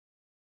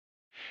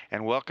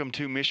And welcome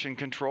to Mission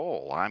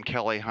Control. I'm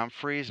Kelly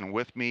Humphreys, and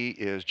with me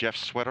is Jeff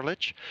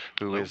Swetterlich,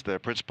 who Hello. is the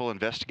principal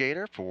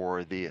investigator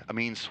for the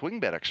Amine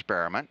Swingbed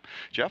experiment.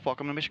 Jeff,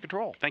 welcome to Mission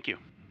Control. Thank you.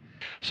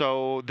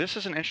 So this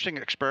is an interesting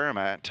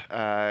experiment.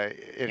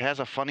 It has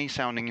a funny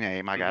sounding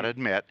name, I got to hmm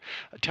admit.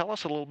 Tell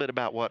us a little bit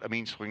about what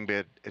Amine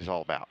Swingbed is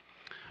all about.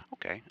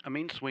 Okay.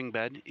 Amine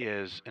Swingbed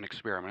is an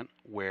experiment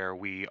where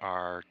we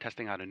are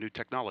testing out a new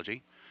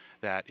technology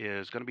that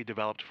is going to be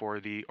developed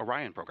for the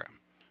Orion program.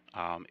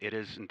 It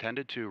is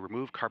intended to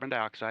remove carbon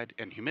dioxide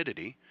and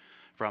humidity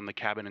from the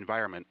cabin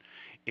environment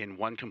in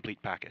one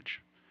complete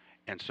package.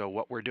 And so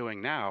what we're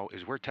doing now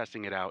is we're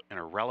testing it out in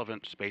a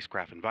relevant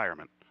spacecraft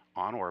environment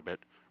on orbit,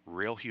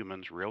 real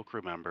humans, real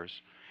crew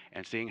members,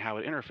 and seeing how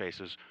it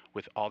interfaces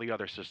with all the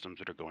other systems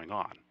that are going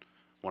on.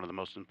 One of the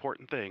most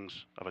important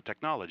things of a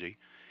technology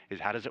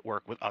is how does it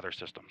work with other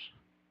systems?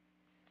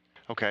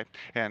 Okay,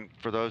 and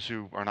for those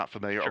who are not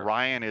familiar, Sure,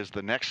 Orion is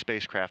the next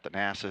spacecraft that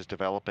NASA is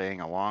developing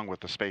along with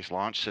the Space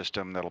Launch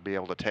System that'll be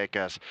able to take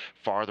us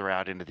farther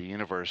out into the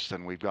universe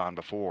than we've gone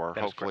before, that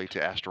is hopefully correct.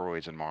 to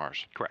asteroids and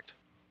Mars. Correct.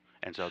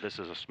 And so this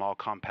is a small,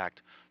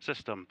 compact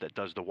system that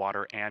does the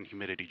water and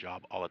humidity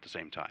job all at the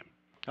same time.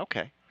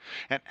 Okay,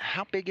 and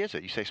how big is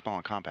it? You say small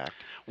and compact.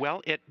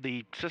 Well,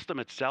 the system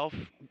itself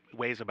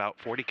weighs about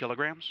 40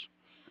 kilograms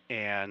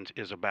and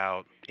is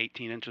about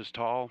 18 inches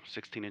tall,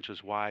 16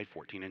 inches wide,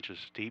 14 inches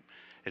deep.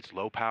 It's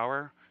low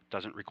power, it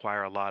doesn't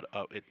require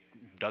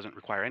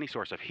any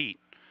source of heat,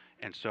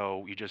 and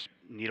so you just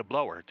need a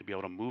blower to be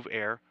able to move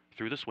air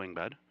through the swing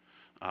bed.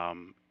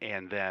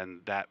 And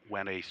then that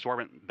when a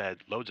sorbent bed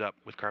loads up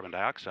with carbon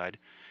dioxide,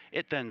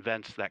 it then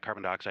vents that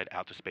carbon dioxide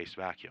out to space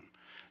vacuum.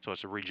 So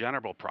it's a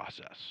regenerable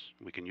process.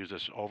 We can use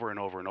this over and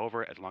over and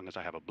over as long as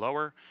I have a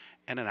blower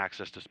and an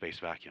access to space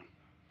vacuum.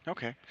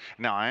 Okay,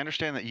 now I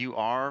understand that you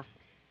are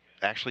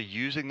actually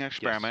using the Yes.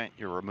 experiment.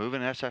 You're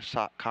removing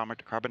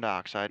carbon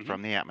dioxide hmm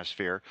from the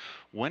atmosphere.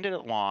 When did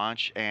it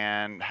launch,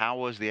 and how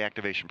was the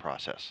activation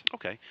process?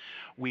 Okay.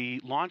 We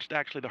launched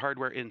actually the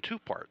hardware in two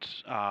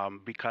parts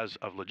because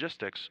of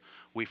logistics.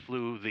 We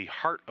flew the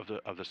heart of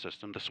the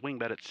system, the swing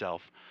bed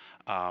itself,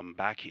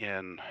 back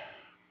in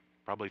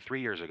probably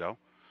 3 years ago.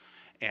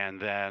 And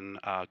then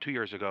 2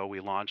 years ago, we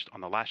launched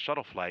on the last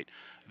shuttle flight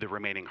the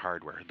remaining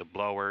hardware, the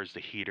blowers, the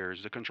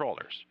heaters, the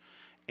controllers.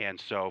 And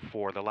so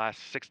for the last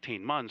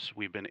 16 months,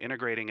 we've been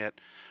integrating it,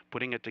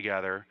 putting it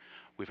together.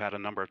 We've had a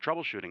number of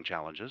troubleshooting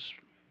challenges.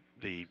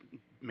 The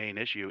main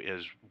issue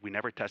is we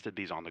never tested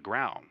these on the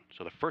ground.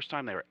 So the first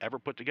time they were ever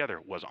put together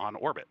was on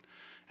orbit.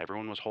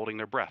 Everyone was holding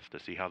their breath to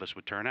see how this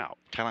would turn out.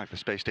 Kind of like the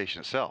space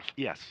station itself.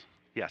 Yes,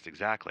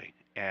 exactly.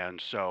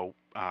 And so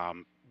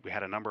we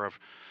had a number of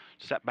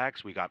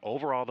setbacks. We got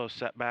over all those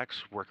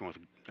setbacks, working with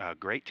a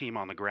great team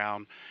on the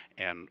ground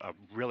and a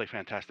really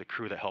fantastic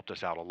crew that helped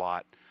us out a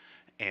lot.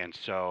 And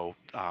so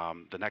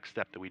the next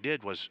step that we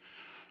did was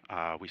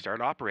we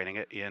started operating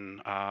it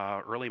in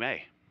early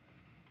May.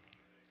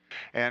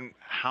 And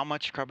how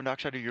much carbon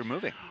dioxide are you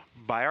removing?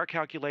 By our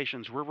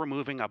calculations, we're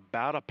removing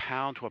about a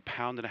pound to a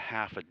pound and a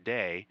half a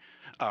day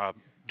uh,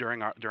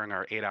 during our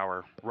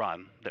 8-hour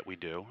run that we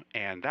do,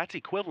 and that's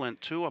equivalent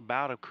to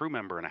about a crew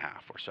member and a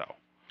half or so.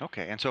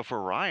 Okay, and so for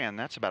Orion,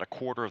 that's about a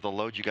quarter of the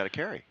load you got to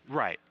carry.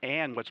 Right.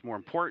 And what's more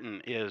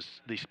important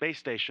is the space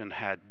station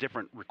had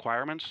different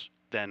requirements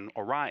than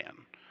Orion.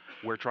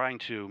 We're trying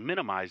to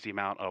minimize the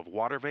amount of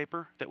water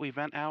vapor that we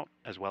vent out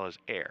as well as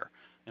air.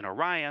 In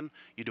Orion,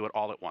 you do it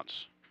all at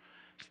once.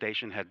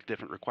 Station had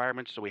different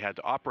requirements, so we had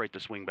to operate the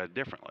swing bed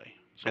differently.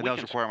 So And we those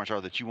can requirements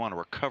are that you want to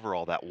recover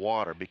all that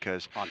water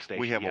because on we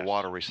station, have a yes.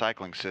 water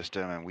recycling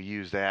system and we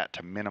use that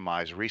to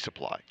minimize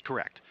resupply.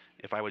 Correct.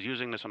 If I was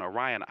using this on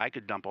Orion, I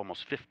could dump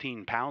almost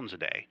 15 pounds a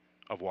day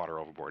of water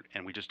overboard,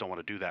 and we just don't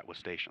want to do that with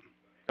station.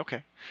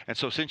 Okay, and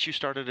so since you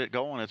started it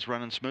going, it's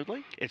running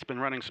smoothly? It's been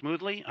running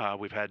smoothly.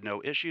 We've had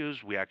no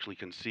issues. We actually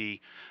can see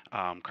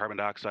carbon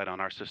dioxide on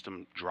our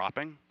system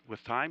dropping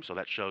with time. So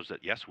that shows that,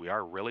 yes, we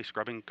are really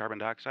scrubbing carbon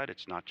dioxide.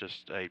 It's not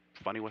just a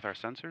funny with our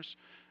sensors.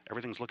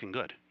 Everything's looking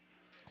good.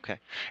 Okay.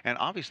 And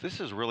obviously, this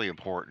is really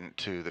important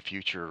to the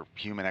future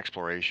human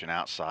exploration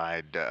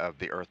outside of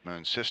the Earth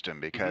Moon system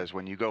hmm because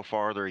when you go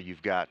farther,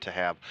 you've got to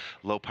have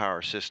low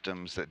power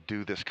systems that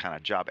do this kind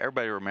of job.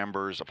 Everybody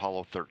remembers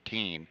Apollo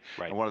 13,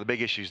 Right. and one of the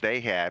big issues they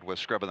had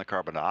was scrubbing the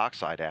carbon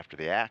dioxide after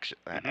the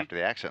accident. hmm After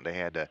the accident, they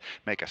had to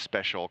make a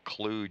special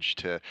kludge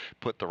to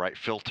put the right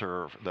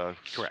filter.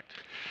 Correct.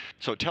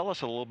 So tell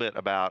us a little bit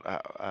about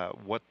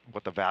what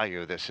the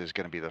value of this is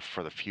going to be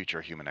for the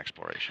future human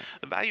exploration.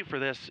 The value for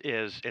this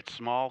is it's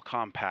small,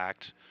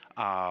 compact,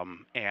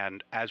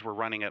 and as we're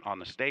running it on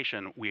the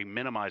station, we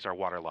minimize our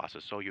water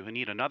losses. So you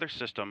need another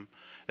system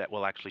that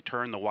will actually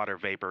turn the water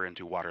vapor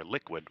into water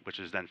liquid, which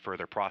is then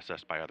further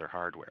processed by other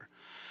hardware.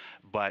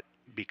 But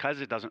because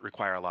it doesn't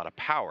require a lot of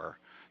power,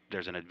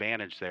 there's an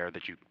advantage there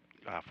that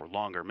for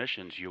longer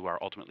missions, you are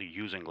ultimately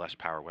using less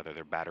power, whether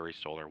they're batteries,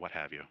 solar, what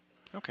have you.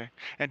 Okay.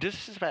 And does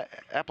this have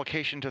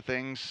application to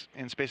things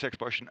in space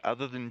exploration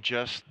other than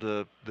just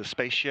the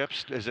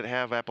spaceships? Does it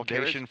have There is,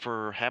 application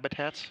for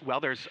habitats? well,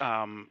 there's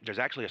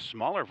actually a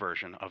smaller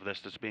version of this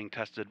that's being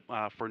tested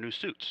for new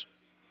suits.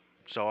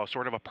 So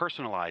sort of a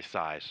personalized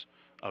size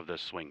of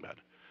this swing bed.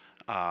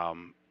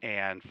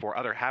 And for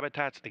other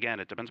habitats, again,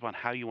 it depends upon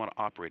how you want to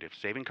operate. If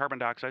saving carbon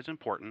dioxide is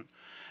important,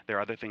 there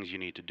are other things you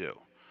need to do.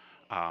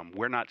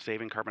 We're not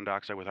saving carbon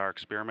dioxide with our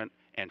experiment,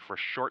 and for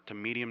short to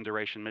medium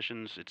duration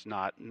missions, it's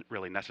not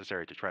really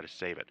necessary to try to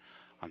save it.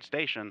 On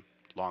station,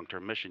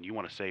 long-term mission, you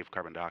want to save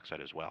carbon dioxide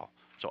as well.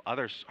 So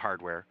other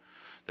hardware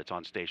that's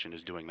on station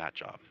is doing that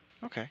job.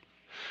 Okay.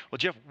 Well,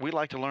 Jeff, we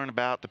like to learn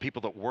about the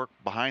people that work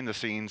behind the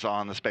scenes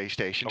on the space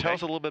station. Tell Okay.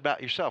 us a little bit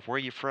about yourself. Where are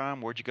you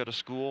from? Where'd you go to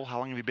school? How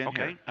long have you been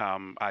here?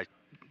 Okay. I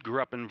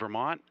grew up in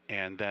Vermont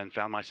and then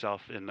found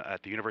myself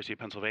at the University of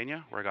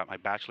Pennsylvania, where I got my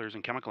bachelor's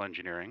in chemical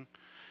engineering,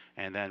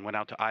 and then went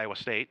out to Iowa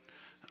State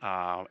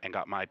and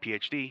got my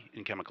PhD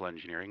in chemical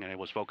engineering, and I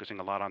was focusing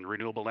a lot on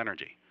renewable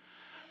energy.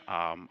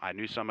 I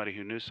knew somebody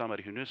who knew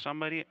somebody who knew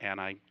somebody,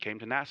 and I came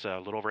to NASA a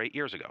little over 8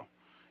 years ago.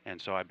 And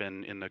so I've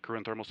been in the Crew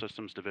and Thermal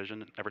Systems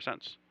division ever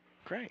since.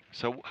 Great.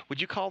 So would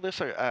you call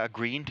this a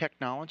green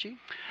technology?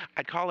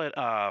 I'd call it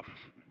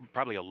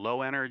probably a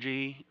low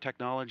energy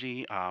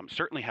technology.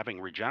 Certainly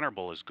having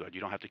regenerable is good. You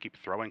don't have to keep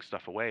throwing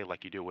stuff away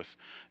like you do with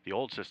the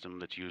old system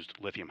that's used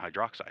lithium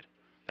hydroxide.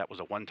 That was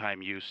a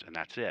one-time use and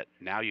that's it.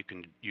 Now you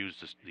can use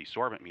the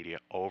sorbent media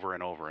over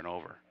and over and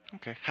over.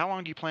 Okay. How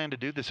long do you plan to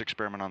do this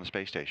experiment on the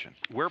space station?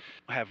 We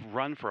have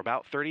run for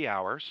about 30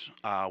 hours.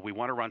 We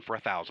want to run for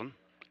 1,000.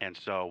 And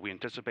so we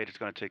anticipate it's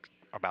going to take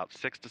about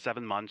 6 to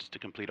 7 months to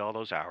complete all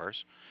those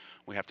hours.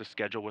 We have to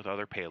schedule with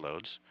other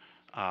payloads.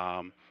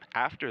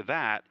 After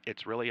that,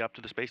 it's really up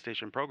to the space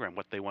station program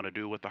what they want to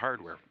do with the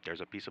hardware. There's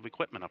a piece of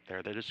equipment up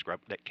there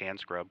that can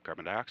scrub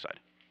carbon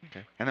dioxide.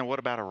 Okay. And then what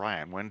about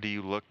Orion? When do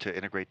you look to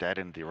integrate that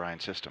into the Orion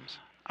systems?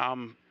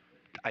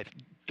 I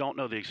don't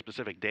know the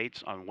specific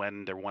dates on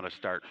when they want to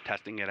start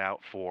testing it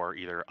out for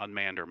either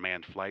unmanned or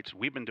manned flights.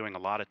 We've been doing a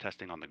lot of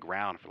testing on the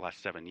ground for the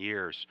last 7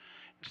 years,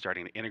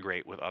 starting to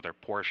integrate with other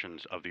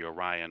portions of the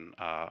Orion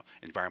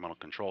environmental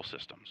control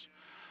systems.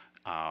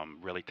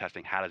 Really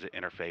testing how does it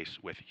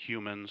interface with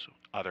humans,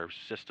 other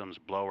systems,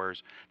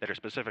 blowers that are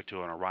specific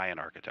to an Orion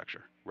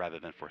architecture rather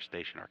than for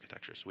station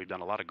architecture. So we've done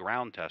a lot of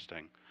ground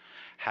testing.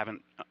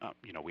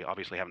 We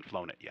obviously haven't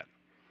flown it yet.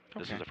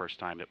 This is the first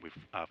time that we've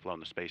flown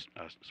the space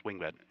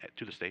Swingbed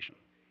to the station.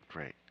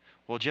 Great.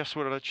 Well, Jeff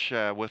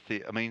Swidlich with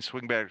the Amine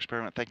Swingbed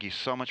experiment, thank you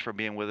so much for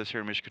being with us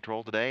here in Mission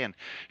Control today and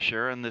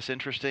sharing this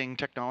interesting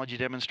technology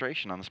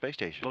demonstration on the space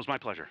station. It was my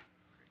pleasure.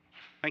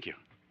 Thank you.